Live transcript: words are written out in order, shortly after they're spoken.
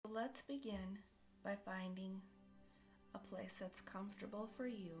let's begin by finding a place that's comfortable for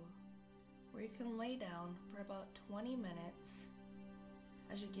you, where you can lay down for about 20 minutes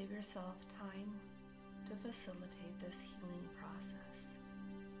as you give yourself time to facilitate this healing process.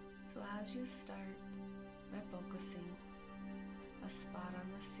 So as you start by focusing a spot on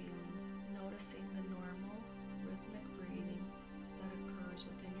the ceiling, noticing the normal rhythmic breathing that occurs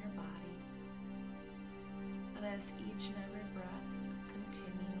within your body, and as each and every breath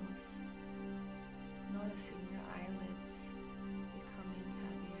continues, noticing your eyelids becoming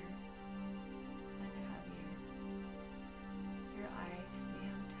heavier and heavier. Your eyes may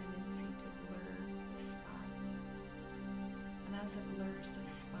have a tendency to blur the spot, and as it blurs the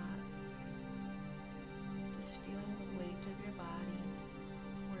spot, just feeling the weight of your body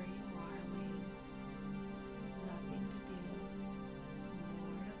where you are laying, nothing to do,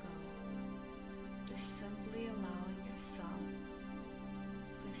 nowhere to go, just simply allowing yourself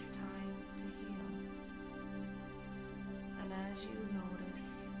this time to heal. And as you notice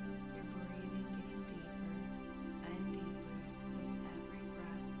your breathing getting deeper and deeper with every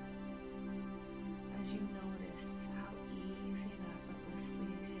breath, as you notice how easy and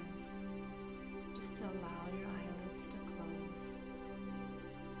effortlessly it is just to allow your eyelids to close,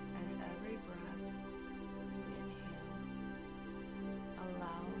 as every breath you inhale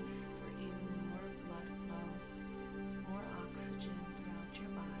allows for even more blood flow, more oxygen throughout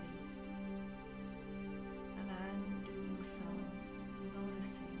your body. And I'm doing so,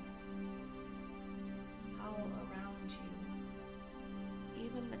 noticing how around you,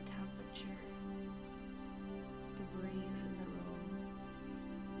 even the temperature, the breeze in the room,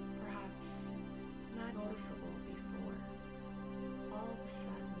 perhaps not noticeable before, all of a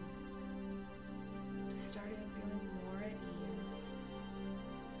sudden, just starting feeling more at ease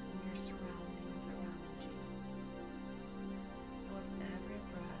in your surroundings around you. And with every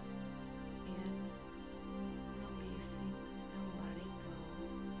breath in, releasing and letting go,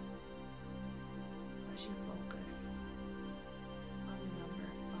 as you focus on the number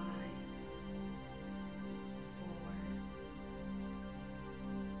 5, 4,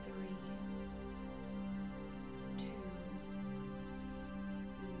 3, 2,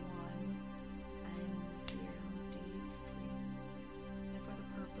 1, and 0. Deep sleep. And for the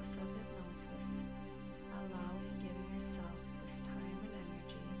purpose of hypnosis, allowing, giving yourself this time and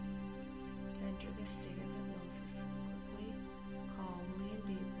energy to enter this state of hypnosis quickly, calmly, and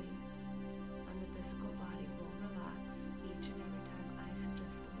deeply, and the physical body will relax each and every time I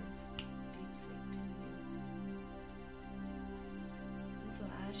suggest the words deep sleep to you. And so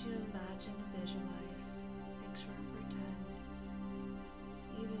as you imagine and visualize, picture and pretend,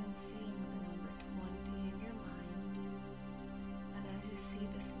 even seeing the number 20 in your mind, and as you see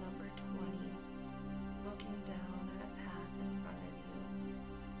this number 20 looking down at a path in front of you,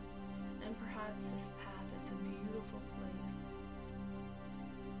 and perhaps this path is a beautiful place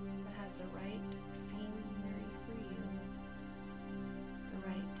that has the right scenery for you, the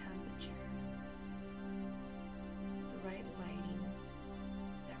right temperature, the right lighting,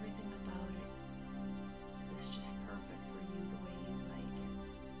 everything about it is just perfect for you the way you like it.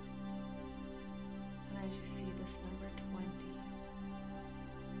 And as you see this number 20,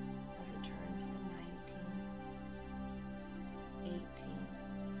 as it turns to 19, 18,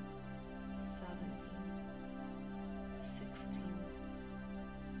 17, 16,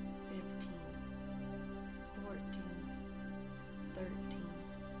 15, 14, 13,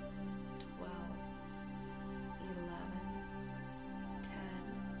 12, 11, 10,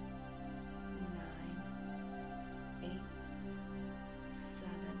 9, 8,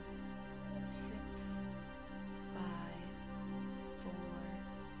 7, 6, 5, 4,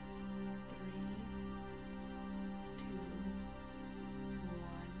 3, 2,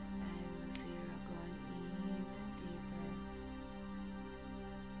 1, and 0, going even deeper.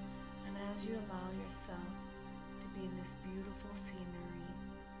 And as you allow yourself to be in this beautiful scenery,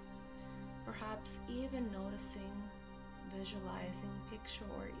 perhaps even noticing, visualizing, picture,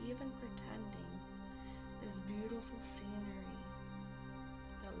 or even pretending this beautiful scenery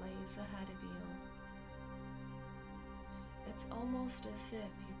that lays ahead of you, it's almost as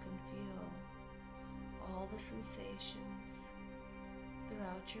if you can feel all the sensations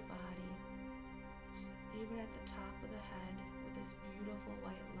throughout your body, even at the top of the head with this beautiful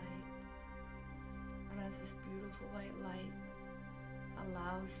white light. And as this beautiful white light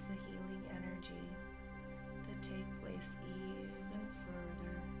allows the healing energy to take place even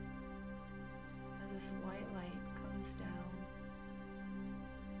further, as this white light comes down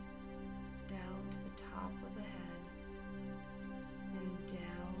to the top of the head and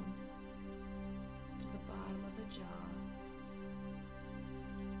down to the bottom of the jaw.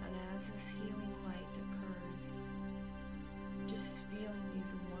 And this healing light occurs, just feeling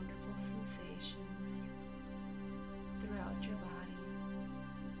these wonderful sensations throughout your body,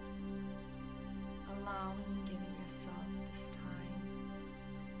 allowing and giving yourself this time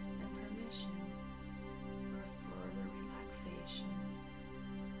and permission for further relaxation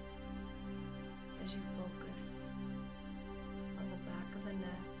as you focus on the back of the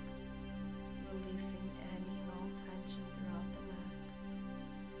neck, releasing any and all tension throughout the neck,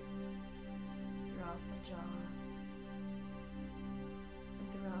 throughout the jaw, and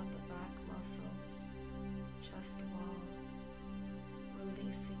throughout the back muscles, chest wall,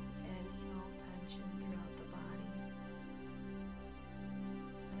 releasing any and all tension throughout the body.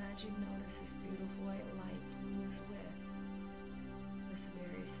 And as you notice this beautiful white light moves with this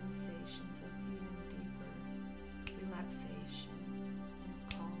very sensations of even deeper relaxation and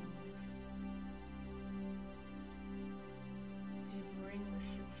calmness. As you bring the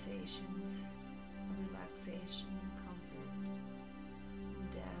sensations of relaxation and comfort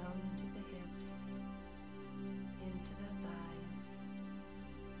down into the hips, into the thighs,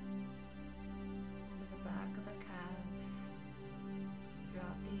 into the back of the calves,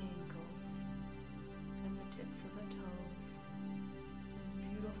 throughout the ankles, and the tips of the toes. This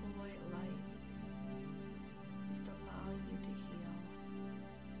beautiful white light is allowing you to heal.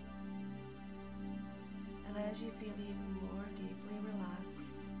 And as you feel even more deeply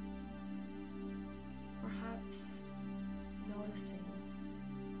relaxed, perhaps noticing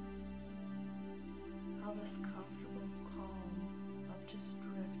how this comfortable calm of just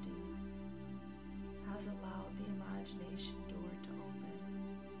drifting has allowed the imagination door to open.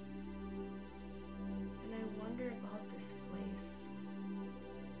 And I wonder about this place,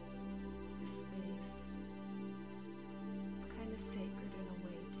 this space. It's kind of sacred in a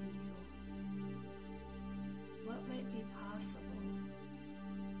way to you. What might be possible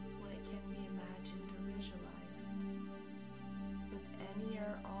when it can be imagined or visualized, with any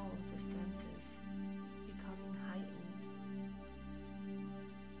or all of the senses becoming heightened?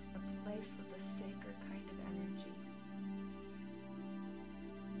 A place with a sacred kind of energy.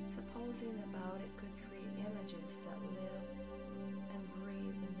 Supposing about it could create images that live and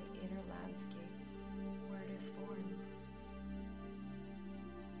breathe in the inner landscape where it is formed,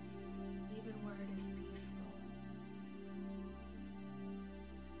 even where it is peaceful.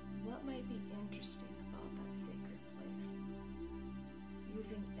 What might be interesting about that sacred place,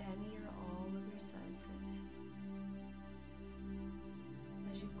 using any or all of your senses,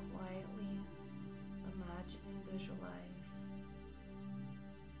 as you quietly imagine and visualize,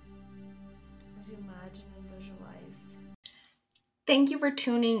 as you imagine and visualize. Thank you for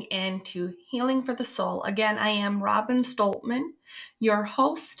tuning in to Healing for the Soul. Again, I am Robin Stoltman, your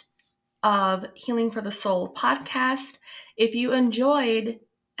host of Healing for the Soul podcast. If you enjoyed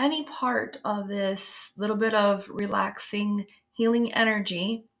any part of this little bit of relaxing, healing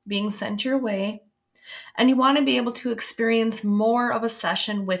energy being sent your way, and you want to be able to experience more of a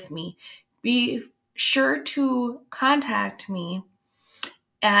session with me, be sure to contact me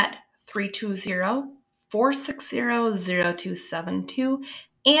at 320-460-0272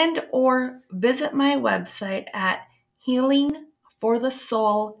 and or visit my website at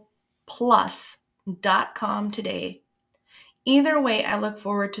healingforthesoulplus.com today. Either way, I look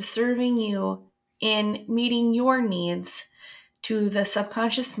forward to serving you in meeting your needs to the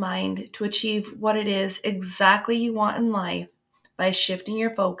subconscious mind to achieve what it is exactly you want in life by shifting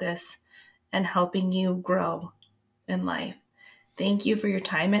your focus and helping you grow in life. Thank you for your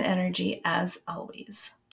time and energy as always.